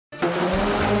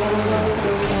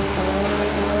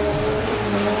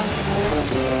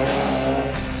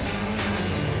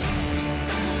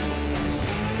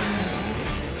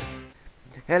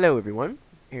Hello everyone,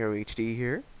 AeroHD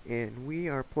here, and we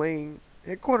are playing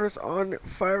Headquarters on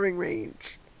Firing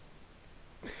Range.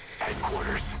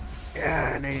 Headquarters.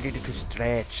 Yeah, and I needed to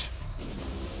stretch.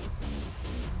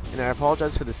 And I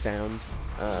apologize for the sound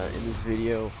in this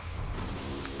video.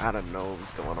 I don't know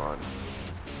what's going on.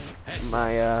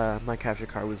 My capture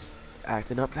card was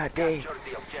acting up that day.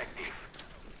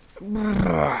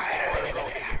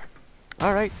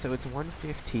 Alright, so it's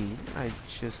 1:15. I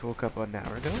just woke up an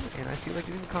hour ago, and I feel like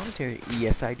doing commentary.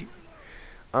 Yes, I do.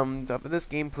 So for this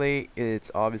gameplay, it's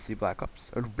obviously Black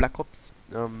Ops. I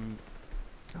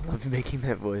love making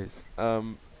that voice.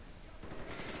 And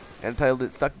I titled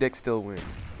it Suck Dick Still Win.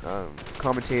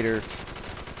 Commentator.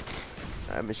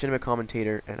 Machinima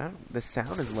commentator, and the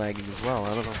sound is lagging as well.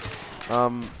 I don't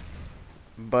know.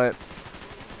 But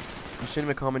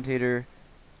Machinima commentator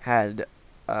had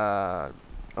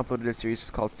uploaded a series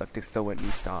called Suck Dick Still Win, and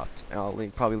he stopped. I'll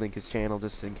probably link his channel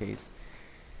just in case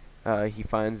he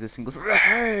finds this and goes,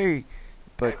 "Hey!"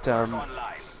 But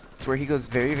it's where he goes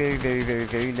very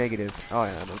negative. Oh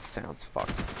yeah, that sounds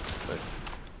fucked. But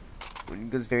when he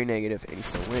goes very negative, and he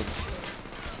still wins.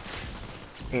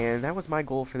 And that was my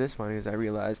goal for this one, is I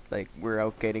realized, like,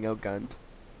 we're getting outgunned.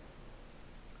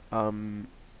 You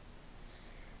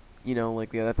know,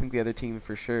 like, I think the other team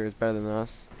for sure is better than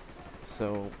us.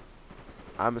 So,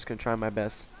 I'm just gonna try my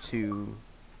best to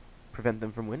prevent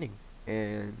them from winning.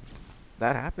 And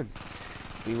that happens.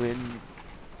 We win.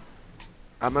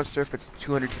 I'm not sure if it's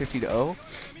 250-0,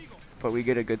 but we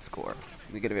get a good score.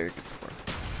 We get a very good score.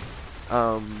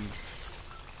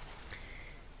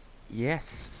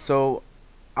 Yes, so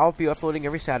I'll be uploading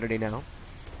every Saturday now,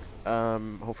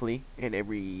 hopefully, and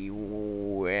every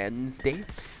Wednesday.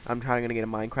 I'm trying to get a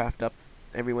Minecraft up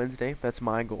every Wednesday. That's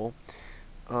my goal.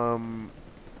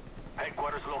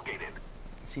 Headquarters located.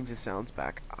 Seems it sounds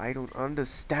back. I don't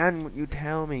understand what you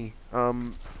tell me.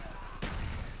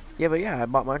 Yeah, but yeah, I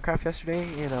bought Minecraft yesterday,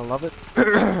 and I love it.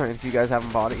 And if you guys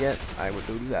haven't bought it yet, I would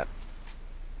go do that.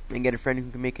 And get a friend who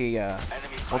can make a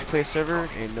multiplayer server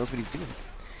and knows what he's doing.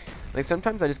 Like,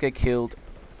 sometimes I just get killed,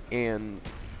 and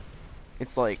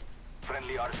it's like I'm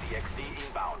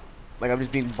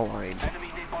just being blind.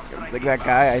 Like that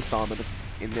guy, I saw him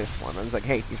in this one. I was like,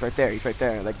 hey, he's right there, he's right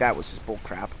there. Like, that was just bull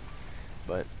crap.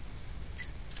 But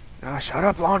shut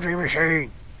up, laundry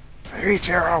machine. I hate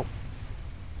you.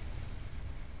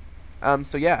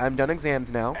 So yeah, I'm done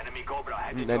exams now.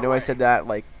 I know I said that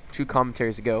like 2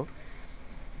 commentaries ago.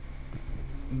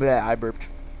 Bleh, I burped.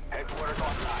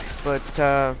 But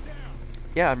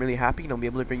yeah, I'm really happy, and I'll be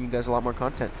able to bring you guys a lot more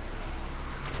content.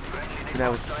 And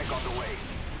there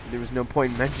was no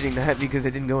point in mentioning that because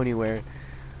it didn't go anywhere.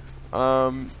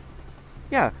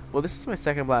 Yeah, well, this is my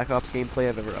second Black Ops gameplay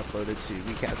I've ever uploaded to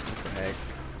Recapture the FRAG.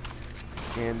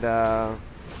 And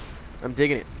I'm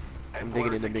digging it. I'm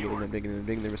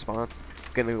digging the response.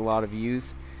 It's getting a lot of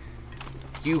views.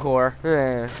 You whore.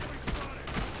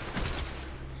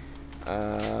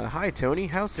 Hi Tony,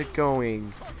 how's it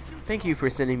going? Thank you for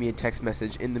sending me a text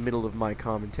message in the middle of my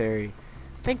commentary.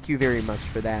 Thank you very much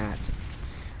for that.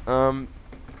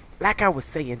 Like I was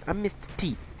saying, I'm Mr.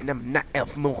 T, and I'm not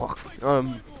Elf Mohawk.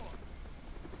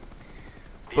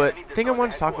 But the thing I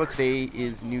wanted to talk about today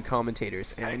is new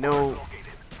commentators, and I know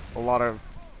a lot of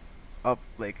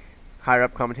higher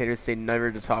up commentators say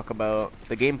never to talk about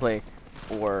the gameplay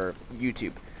or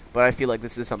YouTube, but I feel like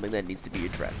this is something that needs to be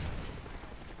addressed.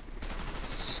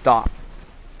 Stop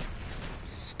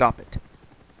it.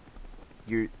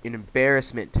 You're an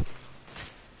embarrassment.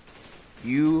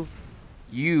 You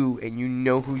and you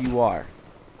know who you are.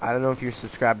 I don't know if you're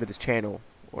subscribed to this channel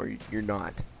or you're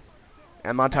not.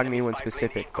 I'm not talking to anyone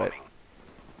specific, but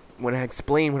when I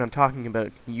explain what I'm talking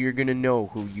about, you're gonna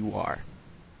know who you are.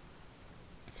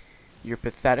 You're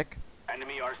pathetic, and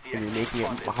you're making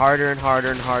it harder and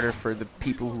harder for the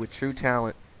people with true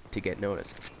talent to get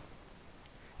noticed.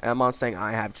 And I'm not saying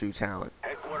I have true talent,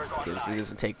 because it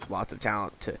doesn't take lots of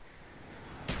talent to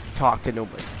talk to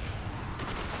nobody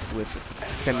with a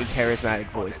semi-charismatic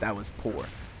voice. That was poor.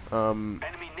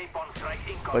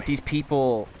 But these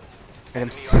people, and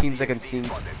it seems like I'm seeing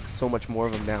so much more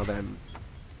of them now that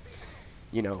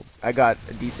you know, I got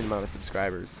a decent amount of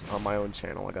subscribers on my own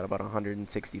channel. I got about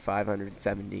 165,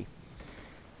 170.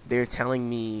 They're telling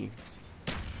me,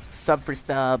 sub for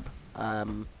sub,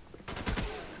 sub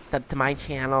to my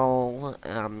channel,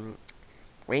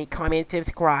 rate, comment,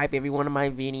 subscribe every one of my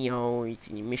videos,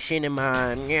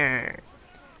 machinima, yeah.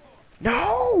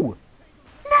 No!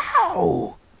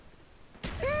 No!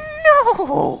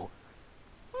 No!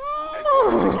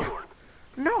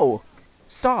 No!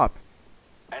 Stop.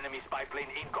 Enemy spy plane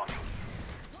incoming.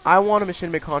 I want a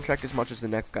machinima contract as much as the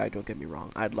next guy, don't get me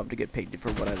wrong. I'd love to get paid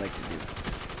for what I like to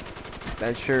do.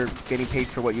 I'm sure getting paid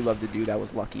for what you love to do, that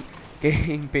was lucky.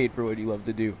 Getting paid for what you love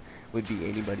to do would be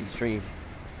anybody's dream.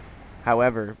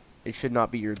 However, it should not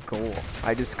be your goal.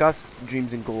 I discussed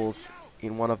dreams and goals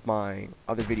in one of my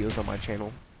other videos on my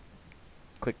channel.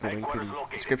 Click the link in the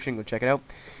description, go check it out.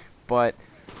 But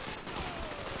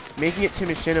making it to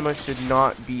machinima should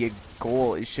not be a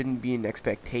goal. It shouldn't be an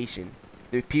expectation.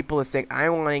 There's people that say, I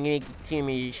want to make it to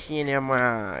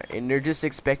machinima, and they're just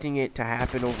expecting it to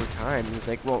happen over time. And it's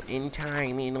like, well, in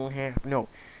time it'll happen. No.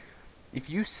 If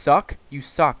you suck, you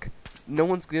suck. No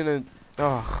one's gonna...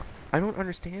 Ugh. I don't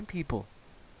understand people.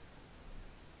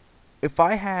 If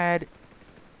I had...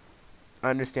 I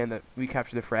understand that we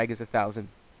capture the frag as 1,000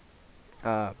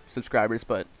 subscribers,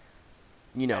 but,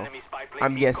 you know,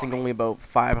 I'm guessing only about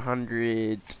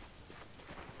 500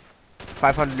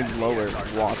 and lower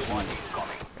watching.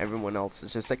 Everyone else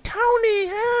is just like, Tony,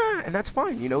 ah! And that's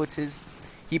fine. You know, it's his...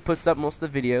 He puts up most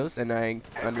of the videos, and I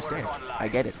understand. I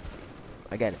get it.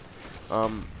 I get it.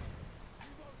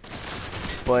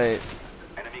 But...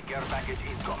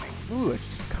 Ooh, I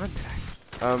just contact.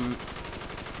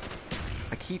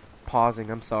 I keep pausing,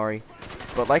 I'm sorry.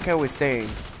 But like I was saying,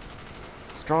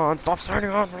 Strawn, stop signing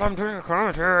off while I'm doing a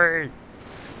commentary!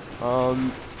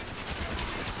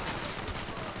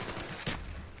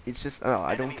 It's just, oh,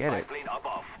 I don't get it.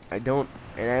 I don't,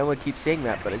 and I only keep saying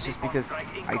that, but it's just because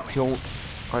I don't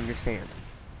understand.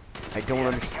 I don't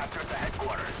understand.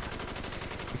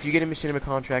 If you get a machinima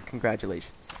contract,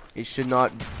 congratulations. It should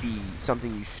not be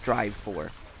something you strive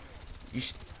for. You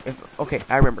should, okay,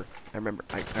 I remember.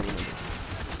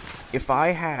 If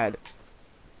I had,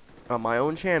 on my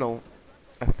own channel,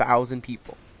 1,000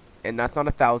 people, and that's not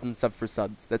 1,000 sub for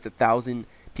subs, that's 1,000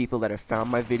 people that have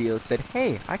found my videos, said,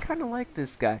 hey, I kind of like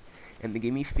this guy, and they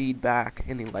give me feedback,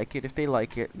 and they like it if they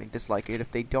like it, and they dislike it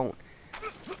if they don't.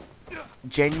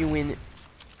 Genuine,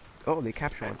 oh, they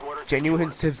capture one.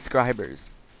 Genuine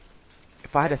subscribers.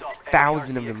 If I had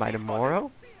 1,000 of them by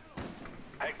tomorrow,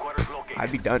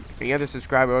 I'd be done. Any other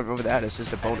subscriber over that is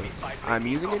just a bonus. I'm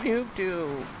using a noob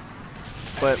too.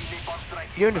 But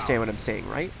you understand what I'm saying,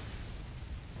 right?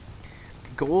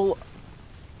 The goal...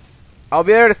 I'll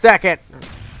be there in a second!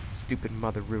 Stupid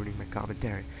mother ruining my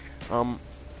commentary.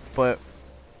 But...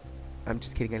 I'm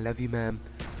just kidding, I love you, ma'am.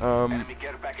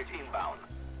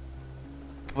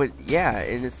 But yeah,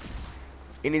 and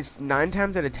it's 9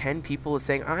 times out of 10 people are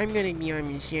saying, I'm gonna be on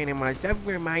your channel, sub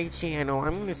for my channel,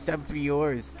 I'm gonna sub for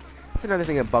yours. That's another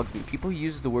thing that bugs me. People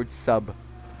use the word sub.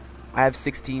 I have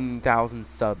 16,000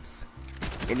 subs.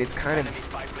 And it's kind of...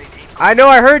 I know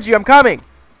I heard you, I'm coming!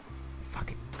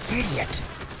 Fucking idiot!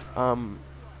 And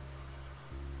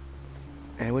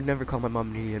I would never call my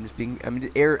mom an idiot, I'm just being... I'm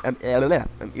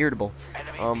irritable.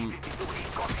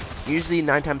 Usually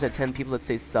 9 times out of 10 people that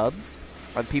say subs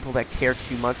are people that care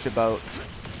too much about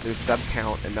their sub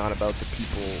count and not about the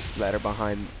people that are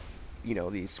behind, you know,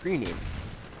 these screen names.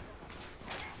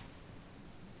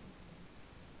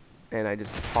 And I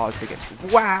just paused again.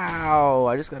 Wow!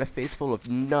 I just got a face full of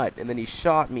nut, and then he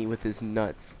shot me with his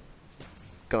nuts.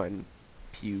 Gun.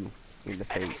 Pew. In the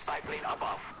face.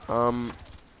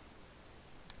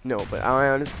 No, but I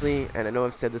honestly, and I know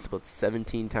I've said this about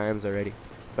 17 times already,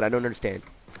 but I don't understand.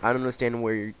 I don't understand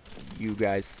where you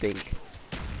guys think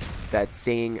that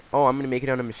saying, oh, I'm going to make it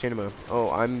on a machinima.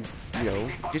 Oh, I'm, you know,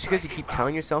 just because you keep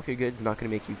telling yourself you're good is not going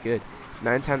to make you good.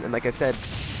 9 times, and like I said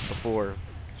before,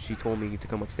 she told me to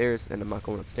come upstairs, and I'm not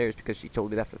going upstairs because she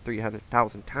told me that for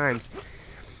 300,000 times.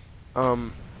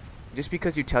 Just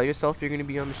because you tell yourself you're going to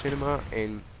be on machinima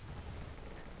and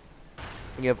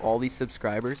you have all these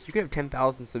subscribers, you could have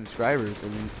 10,000 subscribers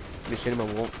and machinima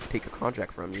won't take a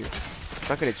contract from you. It's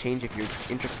not going to change if you're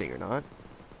interesting or not.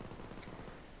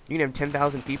 You can have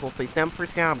 10,000 people say sub for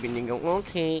sub, and you go,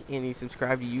 okay, and they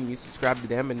subscribe to you, and you subscribe to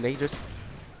them, and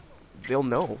they'll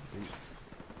know.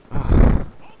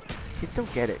 Kids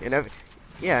don't get it. And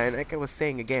yeah, and like I was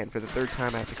saying again, for the 3rd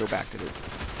time I have to go back to this.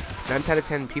 9 out of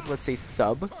 10 people that say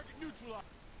sub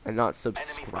and not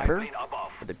subscriber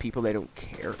are the people that don't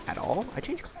care at all. I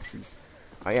change classes.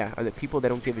 Oh yeah, are the people that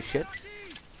don't give a shit.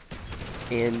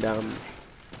 And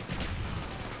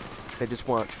they just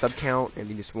want sub count, and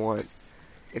they just want...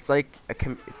 It's like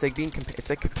being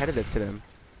competitive to them.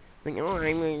 Like, oh,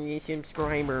 I'm a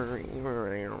subscriber,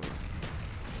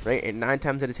 right? And 9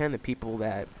 times out of 10, the people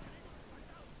that,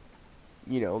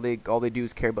 you know, all they do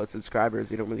is care about subscribers.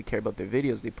 They don't really care about their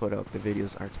videos they put up. The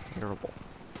videos are terrible.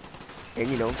 And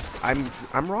you know,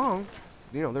 I'm wrong.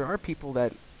 You know, there are people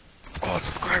that, oh,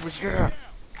 subscribers, yeah,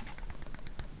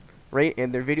 right?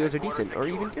 And their videos are decent or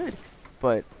even good,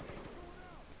 but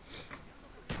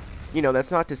you know,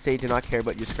 that's not to say to not care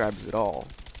about your subscribers at all.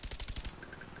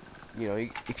 You know,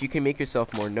 if you can make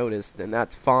yourself more noticed, then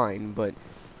that's fine, but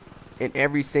in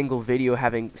every single video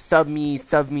having sub me,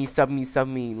 sub me, sub me, sub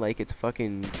me, like it's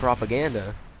fucking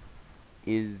propaganda,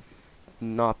 is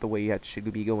not the way you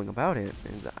should be going about it.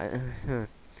 And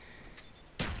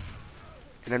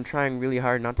and I'm trying really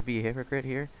hard not to be a hypocrite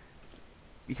here,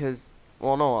 because,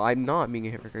 well, no, I'm not being a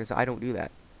hypocrite, so I don't do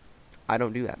that. I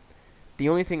don't do that. The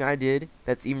only thing I did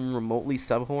that's even remotely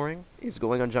sub-whoring is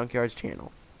going on Junkyard's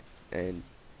channel.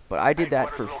 But I did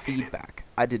that for feedback.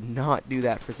 I did not do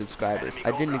that for subscribers.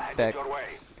 I didn't expect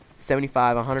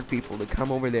 75, 100 people to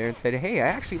come over there and say, hey, I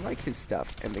actually like his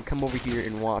stuff, and then come over here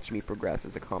and watch me progress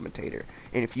as a commentator.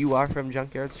 And if you are from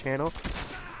Junkyard's channel,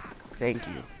 thank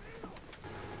you.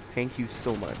 Thank you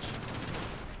so much.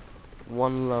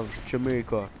 One love,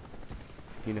 Jamaica.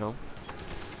 You know?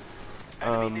 I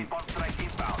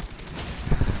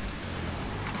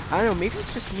don't know, maybe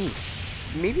it's just me.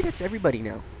 Maybe that's everybody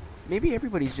now. Maybe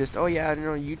everybody's just, oh yeah, you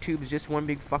know, YouTube's just one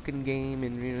big fucking game,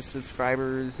 and, you know,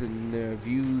 subscribers and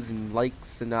views and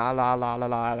likes and la la la la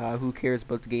la, who cares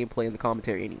about the gameplay and the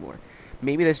commentary anymore?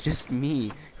 Maybe that's just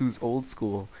me, who's old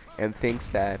school and thinks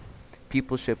that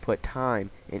people should put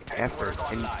time and effort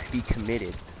and be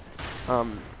committed.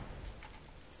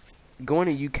 Going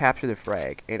to You Capture the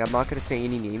Frag, and I'm not going to say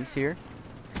any names here.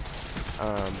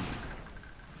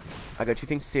 I got two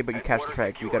things to say about You Capture the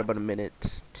Frag. We got about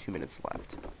 2 minutes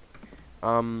left.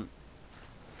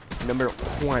 Number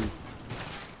one,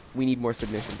 we need more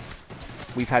submissions.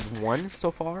 We've had one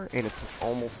so far, and it's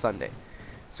almost Sunday.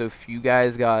 So if you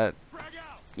guys got,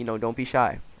 you know, don't be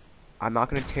shy. I'm not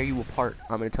going to tear you apart.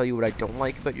 I'm going to tell you what I don't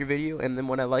like about your video, and then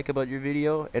what I like about your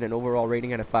video, and an overall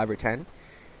rating out of 5 or 10.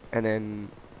 And then,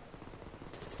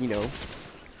 you know,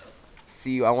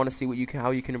 I want to see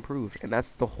how you can improve. And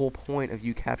that's the whole point of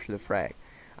You Capture the Frag.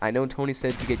 I know Tony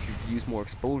said to get your views more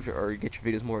exposure, or get your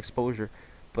videos more exposure,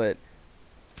 but,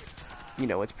 you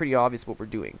know, it's pretty obvious what we're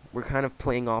doing. We're kind of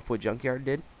playing off what Junkyard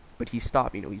did, but he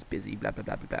stopped, you know, he's busy, blah, blah,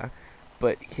 blah, blah, blah.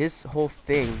 But his whole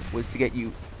thing was to get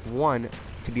you, 1,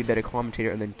 to be a better commentator,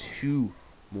 and then 2,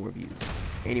 more views.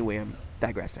 Anyway, I'm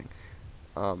digressing.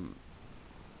 Ow,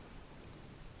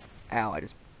 ow,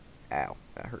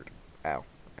 that hurt. Ow,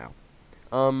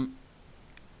 ow.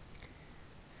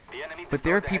 But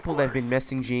there are people that have been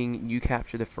messaging You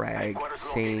Capture the Frag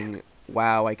saying,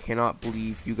 wow, I cannot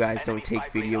believe you guys don't take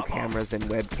video cameras and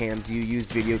webcams. You use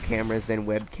video cameras and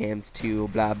webcams too,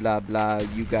 blah, blah, blah.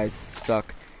 You guys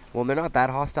suck. Well, they're not that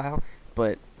hostile,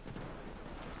 but,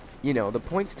 you know, the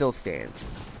point still stands.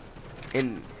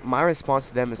 And my response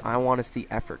to them is, I want to see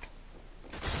effort.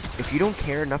 If you don't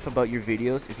care enough about your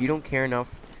videos, if you don't care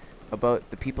enough about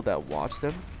the people that watch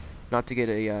them, not to get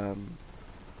a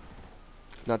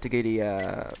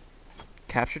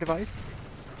capture device,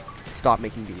 stop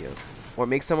making videos. Or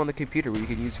make some on the computer where you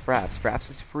can use Fraps. Fraps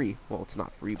is free. Well, it's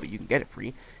not free, but you can get it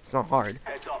free. It's not hard.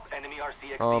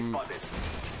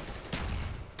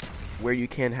 Where you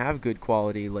can have good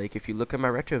quality, like if you look at my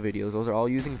retro videos, those are all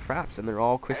using Fraps, and they're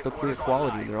all crystal clear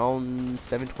quality, and they're all in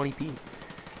 720p.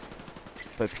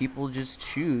 But people just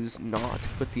choose not to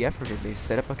put the effort in. They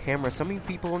set up a camera. Some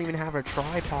people don't even have a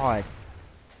tripod.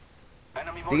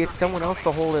 They get someone else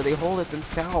to hold it. They hold it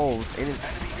themselves, and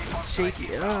it's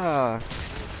shaky.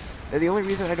 And the only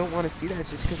reason I don't want to see that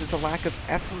is just because it's a lack of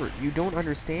effort. You don't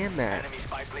understand that.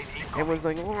 Everyone's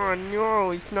like, oh no,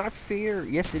 it's not fair.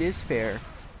 Yes, it is fair.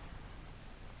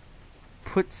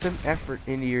 Put some effort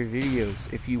into your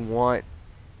videos if you want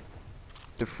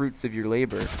the fruits of your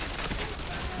labor.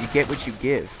 You get what you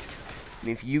give. And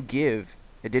if you give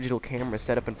a digital camera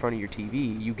set up in front of your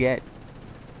TV, you get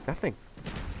nothing.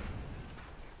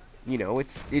 You know,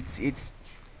 it's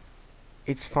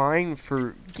fine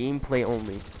for gameplay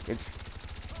only. It's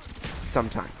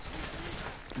sometimes.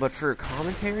 But for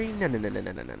commentary, no.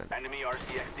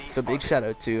 So big shout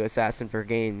out to Assassin for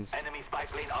Games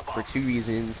for 2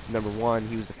 reasons. Number 1,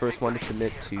 he was the first one to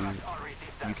submit to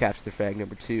You Capture the Frag.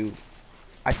 Number 2,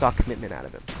 I saw commitment out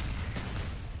of him.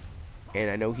 And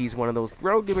I know he's one of those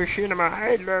bro, give machinima,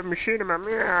 I love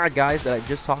machinima guys that I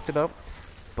just talked about.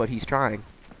 But he's trying.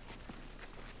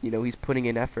 You know, he's putting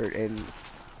in effort, and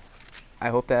I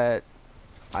hope that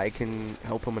I can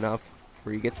help him enough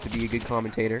where he gets to be a good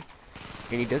commentator.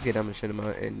 And he does get on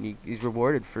machinima, and he's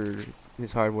rewarded for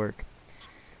his hard work.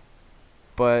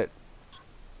 But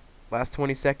last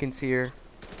 20 seconds here.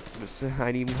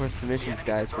 I need more submissions,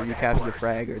 guys, for You Capture the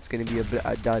Frag, or it's going to be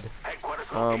a dud.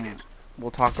 We'll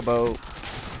talk about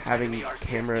having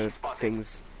camera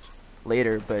things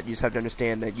later, but you just have to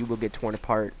understand that you will get torn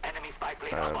apart.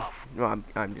 No,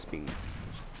 I'm being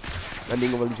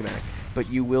overly dramatic. but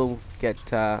you will get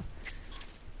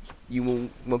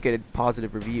won't get a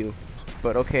positive review.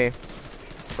 But okay,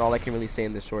 that's all I can really say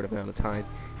in this short amount of time,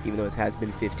 even though it has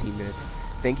been 15 minutes.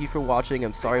 Thank you for watching.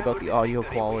 I'm sorry about the audio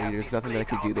quality. There's nothing that I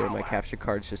could do there. My capture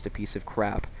card's just a piece of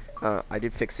crap. I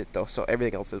did fix it though, so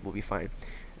everything else will be fine.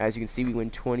 As you can see, we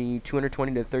win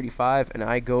 220 to 35, and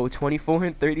I go 24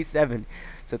 and 37.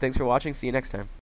 So thanks for watching. See you next time.